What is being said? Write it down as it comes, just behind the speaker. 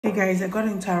Hey guys, I got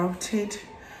interrupted.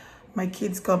 My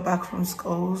kids got back from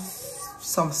school,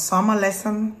 some summer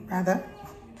lesson rather,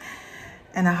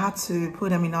 and I had to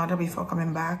put them in order before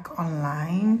coming back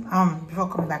online, before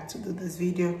coming back to do this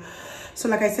video. So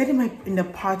like I said in the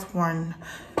part 1,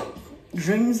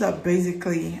 dreams are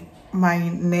basically, my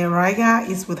Neraya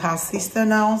is with her sister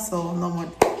now, so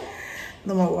no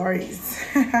more worries.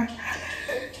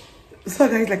 So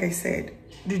guys, like I said,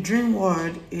 the dream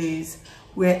world is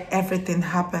where everything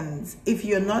happens. If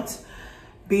you're not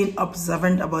being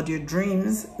observant about your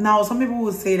dreams, now some people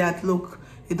will say that, look,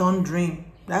 you don't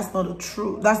dream. That's not the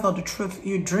truth. That's not the truth.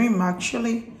 You dream,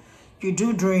 actually. You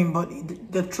do dream, but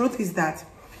the truth is that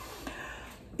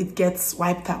it gets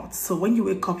wiped out. So when you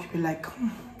wake up, you'll be like,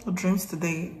 no dreams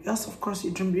today. Yes, of course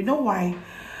you dream. You know why?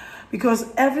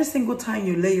 Because every single time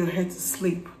you lay your head to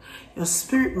sleep, your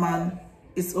spirit man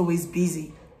is always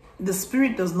busy. The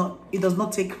spirit does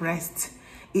not take rest.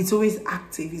 It's always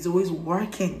active. It's always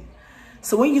working.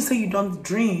 So when you say you don't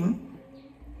dream,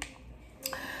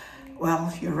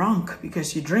 well, you're wrong,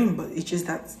 because you dream, but it's just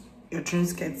that your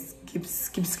dreams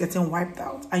keeps getting wiped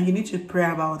out, and you need to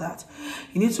pray about that.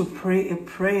 You need to pray a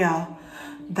prayer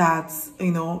that,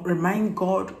 you know, remind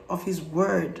God of his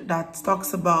word that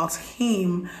talks about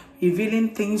him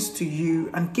revealing things to you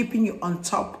and keeping you on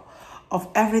top of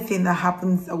everything that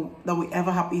happens, that will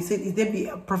ever happen. He said, if there be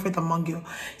a prophet among you,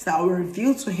 so I will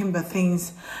reveal to him the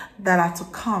things that are to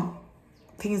come,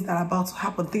 things that are about to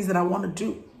happen, things that I want to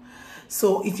do.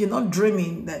 So if you're not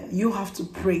dreaming, then you have to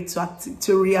pray to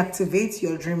reactivate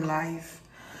your dream life.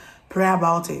 Pray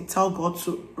about it. Tell God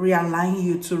to realign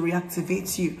you, to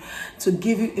reactivate you, to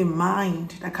give you a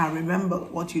mind that can remember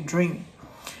what you dream.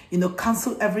 You know,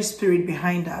 cancel every spirit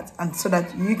behind that, and so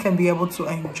that you can be able to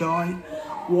enjoy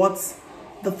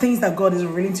the things that God is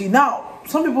revealing to you. Now,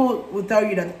 some people will tell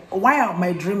you that, why are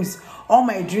my dreams, all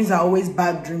my dreams are always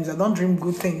bad dreams? I don't dream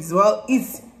good things. Well,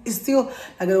 it's still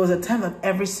like there was a time that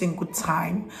every single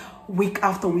time, week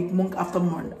after week, month after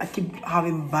month, I keep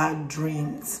having bad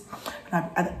dreams.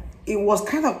 And it was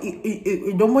kind of,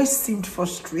 it almost seemed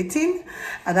frustrating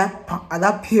at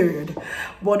that period.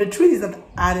 But the truth is that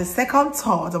at a second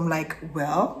thought, I'm like,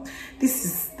 well,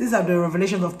 these are the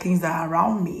revelations of things that are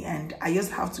around me, and I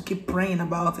just have to keep praying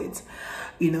about it,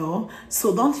 you know.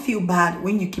 So don't feel bad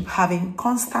when you keep having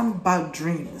constant bad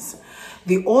dreams.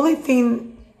 The only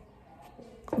thing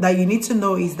that you need to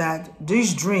know is that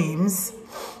these dreams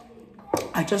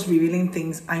are just revealing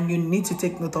things, and you need to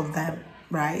take note of them,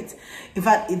 right? In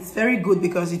fact, it's very good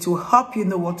because it will help you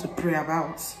know what to pray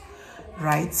about,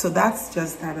 right? So that's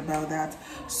just that about that.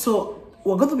 So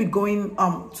we're going to be going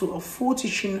to a full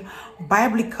teaching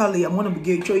biblically. I'm going to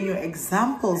be showing you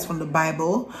examples from the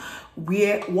Bible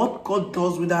where what God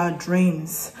does with our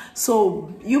dreams.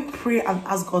 So you pray and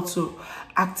ask God to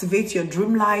activate your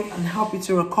dream life and help you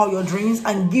to recall your dreams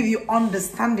and give you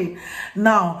understanding.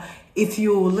 Now, if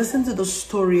you listen to the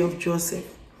story of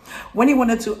Joseph, when he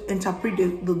wanted to interpret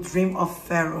the dream of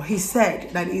Pharaoh, he said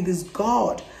that it is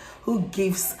God who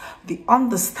gives the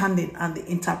understanding and the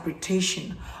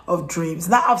interpretation of dreams.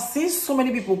 Now, I've seen so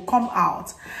many people come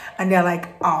out and they're like,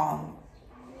 I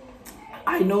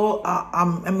know,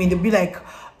 I mean, they'll be like,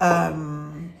 I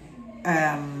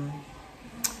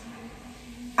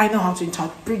know how to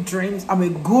interpret dreams. I'm a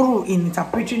guru in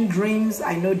interpreting dreams.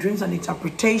 I know dreams and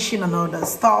interpretation and all that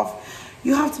stuff.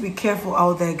 You have to be careful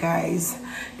out there, guys.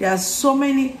 There are so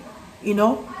many, you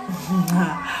know,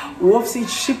 wolves in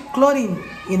sheep clothing.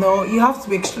 You know, you have to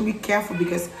be extremely careful,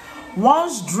 because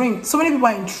once dream, so many people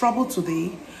are in trouble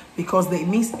today because they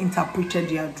misinterpreted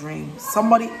their dreams.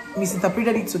 Somebody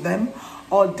misinterpreted it to them,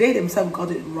 or they themselves got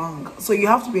it wrong. So you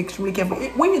have to be extremely careful.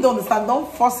 When you don't understand,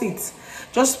 don't force it.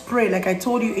 Just pray, like I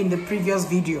told you in the previous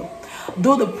video.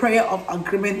 Do the prayer of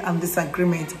agreement and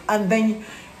disagreement, and then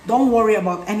don't worry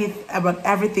about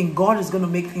everything. God is going to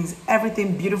make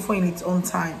everything beautiful in its own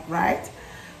time, right?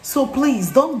 So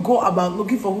please don't go about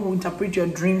looking for who will interpret your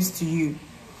dreams to you.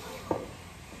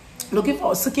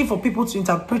 Seeking for people to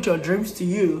interpret your dreams to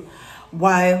you,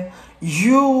 while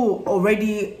you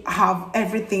already have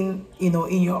everything, you know,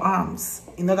 in your arms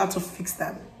in order to fix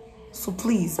them. So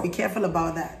please be careful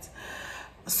about that.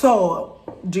 So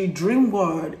the dream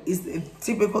world is a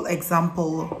typical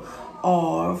example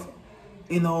of,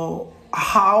 you know,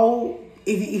 how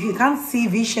if you can't see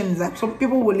visions, like some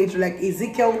people will literally, like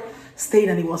Ezekiel stayed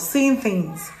and he was seeing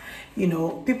things. You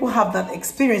know, people have that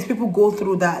experience, people go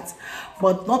through that,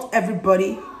 but not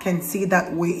everybody can see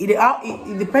that way.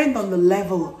 It depends on the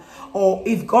level, or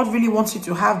if God really wants you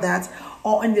to have that,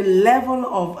 or in the level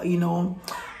of, you know,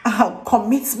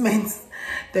 commitment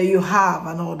that you have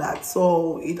and all that.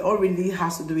 So it all really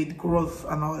has to do with growth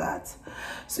and all that.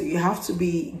 So you have to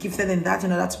be gifted in that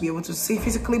in order to be able to see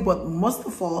physically. But most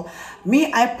of all,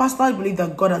 I personally believe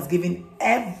that God has given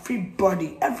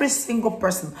everybody, every single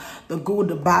person, the good,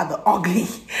 the bad, the ugly,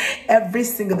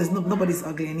 nobody's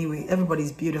ugly anyway.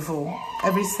 Everybody's beautiful.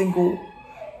 Every single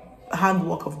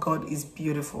handwork of God is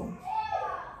beautiful.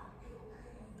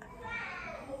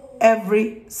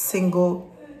 Every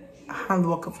single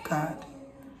handwork of God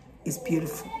is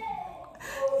beautiful.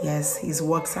 Yes, his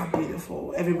works are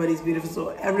beautiful. Everybody's beautiful. So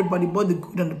everybody, both the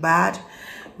good and the bad,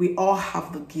 we all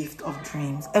have the gift of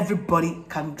dreams. Everybody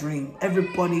can dream.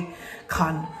 Everybody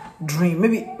can dream.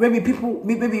 Maybe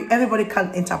everybody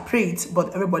can interpret,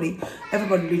 but everybody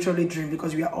literally dream,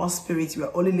 because we are all spirits. We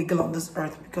are only legal on this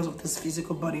earth because of this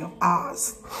physical body of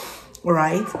ours. All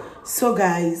right. So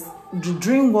guys, the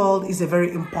dream world is a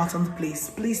very important place.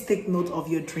 Please take note of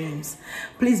your dreams.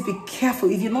 Please be careful.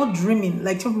 If you're not dreaming,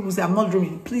 like some people say, I'm not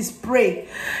dreaming, please pray.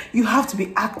 You have to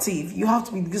be active. You have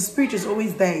to be, the spirit is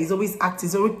always there. It's always active.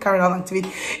 It's always carrying out activity.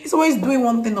 It's always doing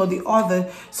one thing or the other.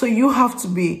 So you have to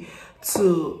be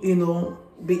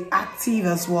active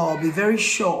as well. Be very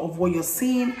sure of what you're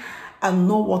seeing and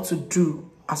know what to do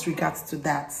as regards to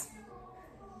that.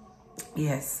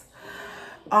 Yes.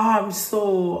 Guys,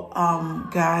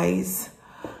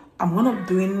 I'm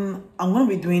gonna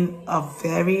be doing a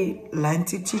very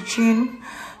lengthy teaching,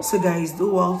 so guys,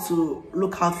 do well to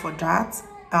look out for that.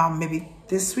 Maybe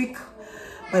this week,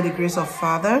 by the grace of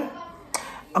Father,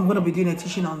 I'm gonna be doing a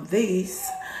teaching on this,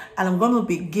 and I'm gonna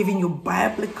be giving you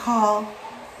biblical,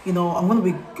 we're gonna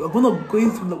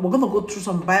go through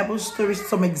some Bible stories,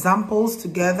 some examples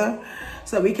together,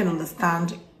 so that we can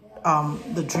understand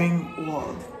the dream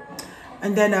world.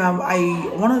 And then I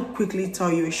want to quickly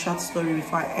tell you a short story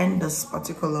before I end this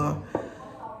particular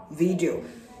video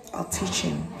or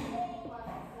teaching.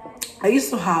 I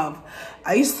used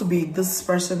to be this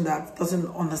person that doesn't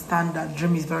understand that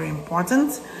dream is very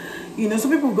important.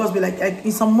 Some people just be like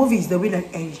in some movies, they'll be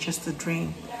like, hey, it's just a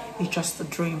dream. It's just a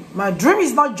dream. My dream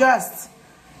is not just.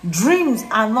 Dreams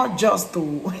are not just,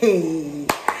 though. Hey,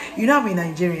 I'm a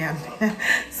Nigerian.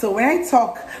 So when I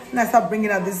start bringing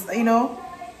out this,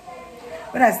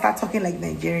 when I start talking like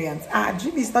Nigerians,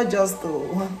 dream is not just,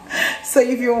 though. So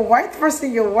if you're a white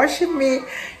person, you're watching me,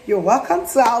 you're welcome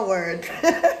to our world.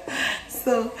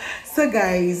 So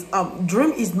guys,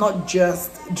 dream is not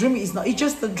just, it's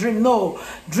just a dream. No,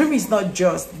 dream is not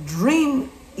just.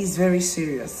 Dream is very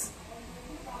serious.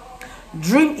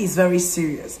 Dream is very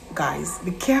serious, guys.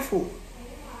 Be careful.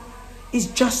 It's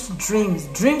just dreams.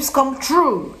 Dreams come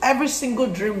true. Every single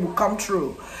dream will come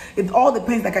true. It all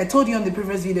depends, like I told you on the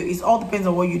previous video, it all depends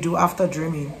on what you do after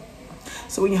dreaming.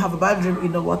 So when you have a bad dream, you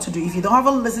know what to do. If you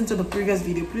haven't listened to the previous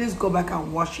video, please go back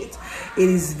and watch it. It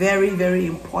is very, very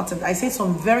important. I said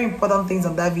some very important things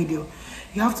on that video.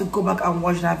 You have to go back and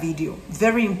watch that video.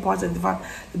 Very important. In fact,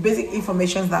 the basic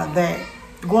information that are there.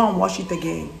 Go and watch it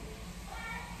again.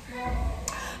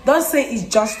 Don't say it's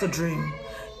just a dream.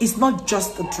 It's not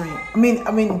just a dream.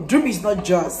 I mean, dream is not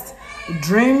just.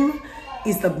 Dream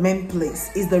is the main place.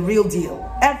 Is the real deal.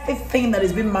 Everything that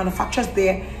is being manufactured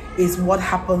there is what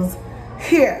happens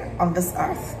here on this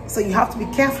earth. So you have to be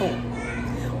careful.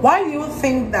 Why do you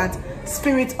think that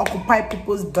spirits occupy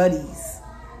people's bodies?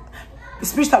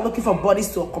 Spirits are looking for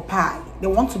bodies to occupy. They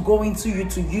want to go into you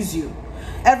to use you.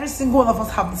 Every single one of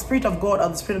us have the spirit of God or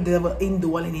the spirit of the devil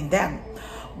indwelling in them.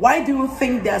 Why do you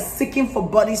think they are seeking for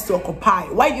bodies to occupy?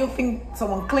 Why do you think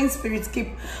some unclean spirits keep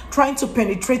trying to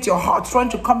penetrate your heart, trying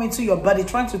to come into your body,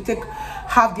 trying to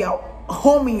have their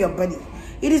home in your body?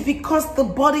 It is because the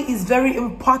body is very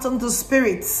important to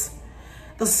spirits.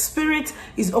 The spirit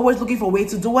is always looking for a way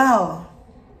to dwell.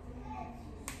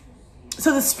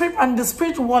 So the spirit and the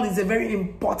spiritual world is a very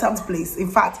important place.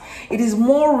 In fact, it is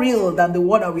more real than the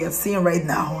world that we are seeing right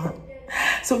now.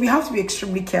 So we have to be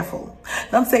extremely careful.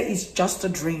 Don't say it's just a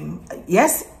dream.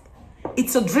 Yes,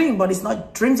 it's a dream, but it's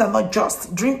not. Dreams are not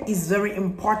just. Dream is very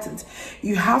important.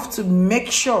 You have to make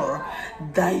sure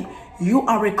that you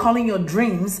are recalling your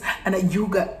dreams and that you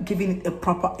are giving it a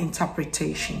proper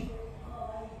interpretation.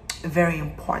 Very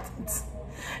important.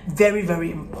 Very,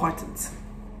 very important,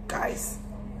 guys.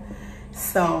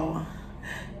 So,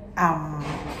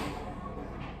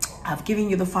 I've given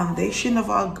you the foundation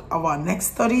of our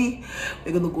next study.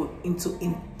 We're going to go into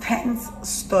intense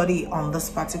study on this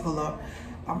particular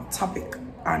topic,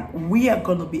 and we are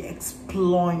going to be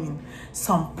exploring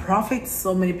some prophets,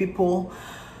 so many people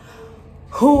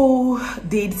who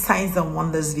did signs and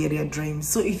wonders via their dreams.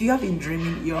 So if you have been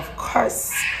dreaming, you're of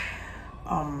course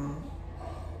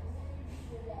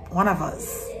one of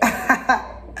us.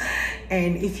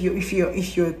 And if you're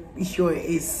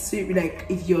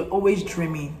always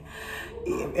dreaming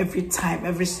every time,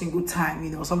 every single time, you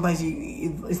know, sometimes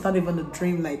it's not even a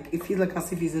dream, like it feels like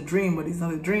as if it's a dream, but it's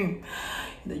not a dream.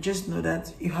 You know, just know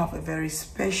that you have a very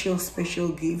special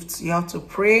gift. You have to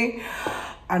pray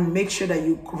and make sure that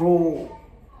you grow,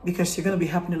 because you're going to be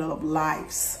helping a lot of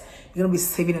lives. You're going to be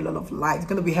saving a lot of lives. You're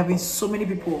going to be helping so many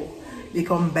people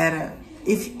become better.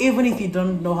 Even if you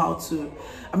don't know how to,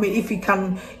 I mean,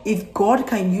 if God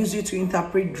can use you to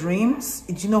interpret dreams,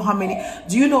 do you know how many?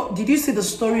 Did you see the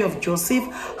story of Joseph?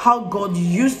 How God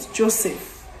used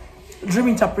Joseph, dream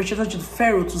interpreter, to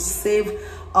Pharaoh, to save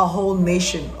a whole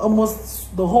nation.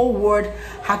 Almost the whole world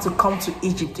had to come to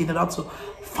Egypt in order to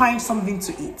find something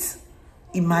to eat.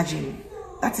 Imagine.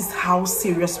 That is how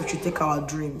serious we should take our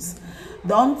dreams.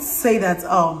 Don't say that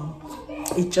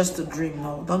it's just a dream.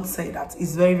 No, don't say that.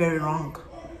 It's very, very wrong.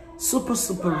 Super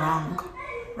wrong,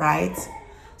 right?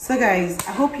 So guys,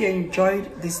 I hope you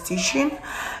enjoyed this teaching.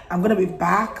 I'm gonna be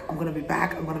back. And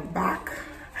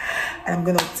I'm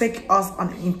gonna take us on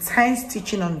an intense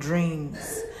teaching on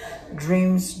dreams,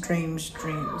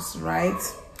 right?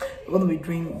 We're gonna be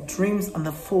doing dreams on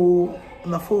the full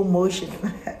motion.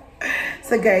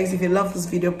 So guys, if you love this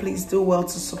video, please do well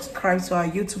to subscribe to our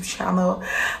YouTube channel.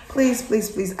 Please,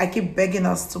 I keep begging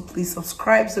us to please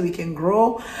subscribe so we can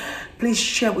grow. Please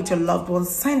share with your loved ones.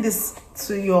 Send this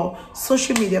to your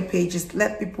social media pages.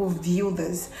 Let people view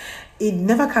this. It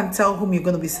never can tell whom you're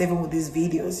going to be saving with these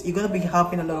videos. You're going to be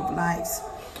helping a lot of lives.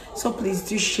 So please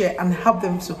do share and help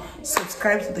them to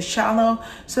subscribe to the channel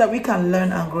so that we can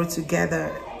learn and grow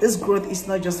together. This growth is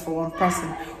not just for one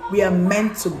person. We are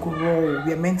meant to grow.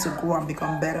 We are meant to grow and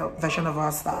become better version of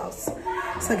ourselves.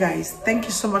 So guys, thank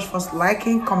you so much for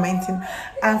liking, commenting,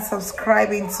 and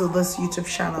subscribing to this YouTube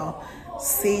channel.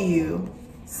 See you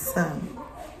soon.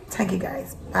 Thank you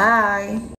guys. Bye.